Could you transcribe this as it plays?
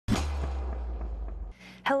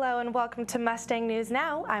Hello and welcome to Mustang News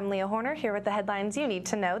Now. I'm Leah Horner here with the headlines you need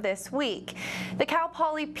to know this week. The Cal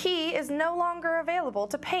Poly P is no longer available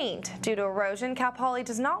to paint. Due to erosion, Cal Poly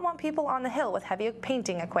does not want people on the hill with heavy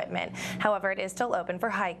painting equipment. However, it is still open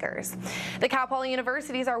for hikers. The Cal Poly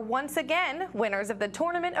universities are once again winners of the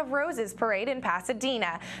Tournament of Roses parade in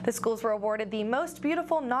Pasadena. The schools were awarded the Most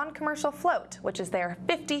Beautiful Non-Commercial Float, which is their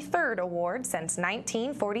 53rd award since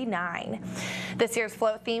 1949. This year's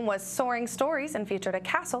float theme was Soaring Stories and featured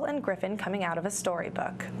a castle and griffin coming out of a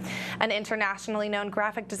storybook. An internationally known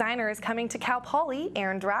graphic designer is coming to Cal Poly.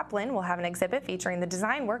 Aaron Draplin will have an exhibit featuring the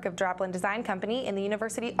design work of Draplin Design Company in the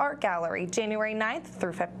University Art Gallery, January 9th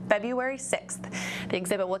through February 6th. The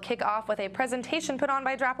exhibit will kick off with a presentation put on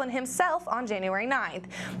by Draplin himself on January 9th.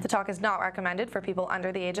 The talk is not recommended for people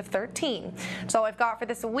under the age of 13. That's all I've got for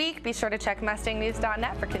this week. Be sure to check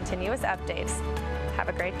mustangnews.net for continuous updates. Have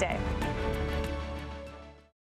a great day.